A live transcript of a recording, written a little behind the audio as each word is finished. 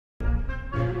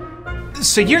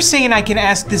So you're saying I can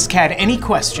ask this cat any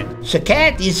question? The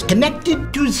cat is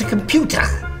connected to the computer.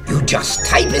 You just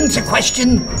type in the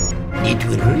question, it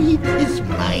will read his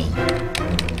mind.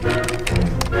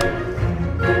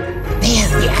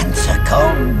 There the answer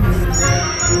comes.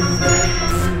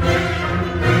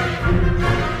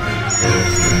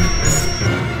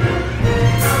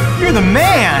 You're the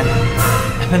man!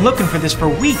 I've been looking for this for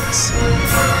weeks.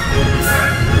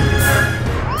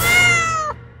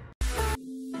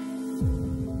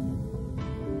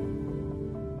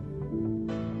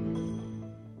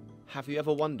 Have you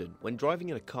ever wondered, when driving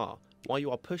in a car, why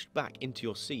you are pushed back into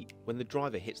your seat when the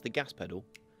driver hits the gas pedal?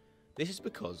 This is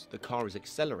because the car is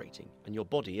accelerating and your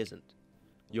body isn't.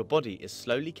 Your body is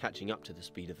slowly catching up to the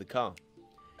speed of the car.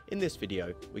 In this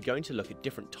video, we're going to look at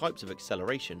different types of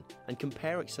acceleration and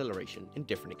compare acceleration in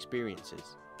different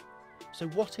experiences. So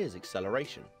what is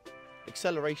acceleration?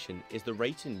 Acceleration is the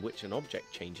rate in which an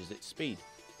object changes its speed.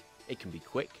 It can be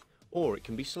quick or it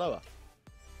can be slower.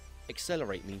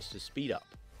 Accelerate means to speed up,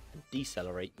 and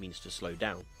decelerate means to slow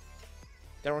down.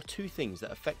 There are two things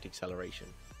that affect acceleration.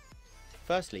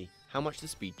 Firstly, how much the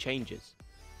speed changes.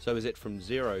 So is it from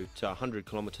 0 to 100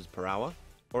 km per hour,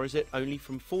 or is it only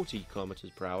from 40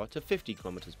 km per hour to 50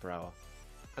 km per hour?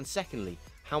 And secondly,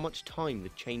 how much time the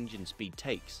change in speed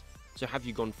takes. So have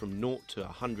you gone from 0 to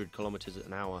 100 km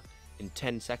an hour in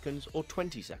 10 seconds or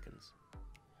 20 seconds?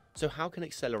 So how can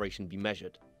acceleration be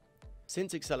measured?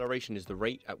 Since acceleration is the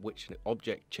rate at which an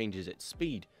object changes its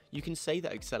speed, you can say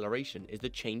that acceleration is the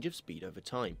change of speed over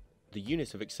time. The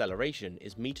unit of acceleration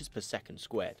is meters per second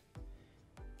squared.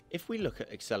 If we look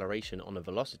at acceleration on a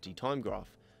velocity time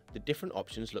graph, the different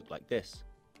options look like this.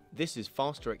 This is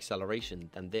faster acceleration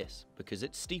than this because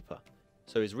it's steeper,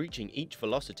 so is reaching each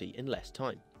velocity in less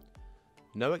time.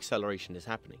 No acceleration is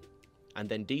happening, and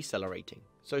then decelerating,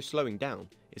 so slowing down,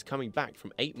 is coming back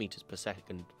from 8 meters per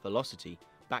second velocity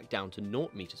back down to 0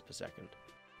 meters per second.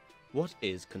 What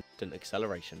is constant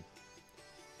acceleration?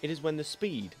 It is when the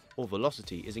speed or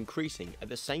velocity is increasing at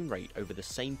the same rate over the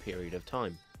same period of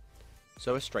time.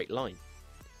 So a straight line.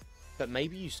 But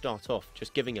maybe you start off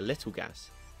just giving a little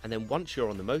gas, and then once you're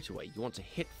on the motorway you want to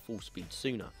hit full speed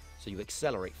sooner, so you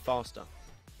accelerate faster.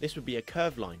 This would be a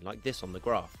curved line like this on the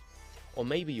graph. Or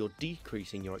maybe you're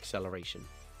decreasing your acceleration,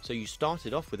 so you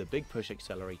started off with a big push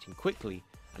accelerating quickly,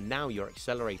 and now you're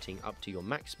accelerating up to your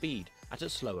max speed at a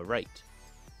slower rate.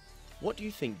 What do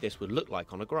you think this would look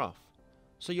like on a graph?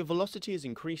 So your velocity is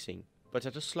increasing, but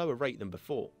at a slower rate than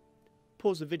before.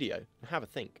 Pause the video and have a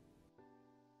think.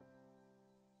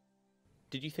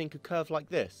 Did you think a curve like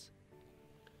this?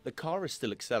 The car is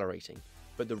still accelerating,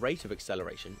 but the rate of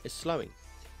acceleration is slowing.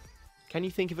 Can you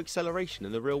think of acceleration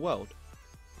in the real world?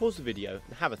 Pause the video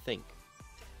and have a think.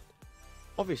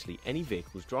 Obviously any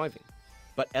vehicle's driving,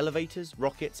 but elevators,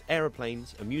 rockets,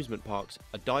 aeroplanes, amusement parks,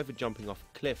 a diver jumping off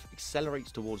a cliff accelerates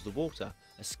towards the water,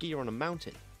 a skier on a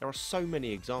mountain. There are so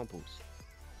many examples.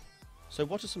 So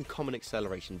what are some common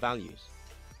acceleration values?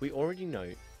 We already know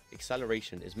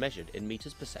acceleration is measured in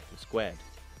meters per second squared.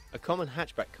 A common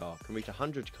hatchback car can reach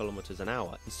 100 km an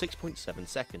hour in 6.7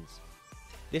 seconds.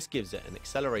 This gives it an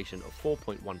acceleration of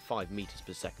 4.15 meters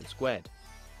per second squared.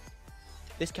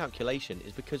 This calculation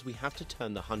is because we have to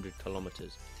turn the 100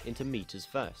 kilometers into meters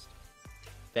first,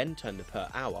 then turn the per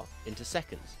hour into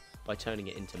seconds by turning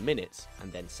it into minutes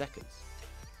and then seconds,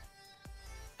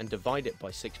 and divide it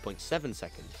by 6.7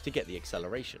 seconds to get the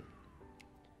acceleration.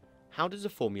 How does a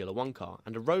Formula 1 car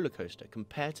and a roller coaster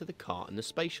compare to the car and the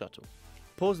space shuttle?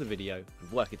 Pause the video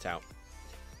and work it out.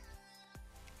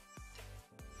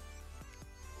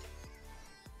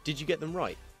 Did you get them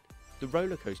right? The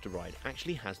roller coaster ride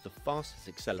actually has the fastest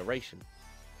acceleration.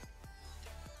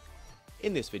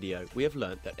 In this video, we have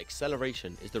learnt that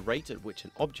acceleration is the rate at which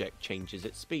an object changes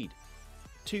its speed.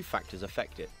 Two factors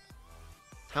affect it: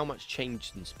 how much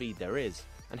change in speed there is,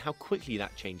 and how quickly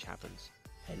that change happens,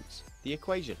 hence the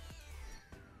equation.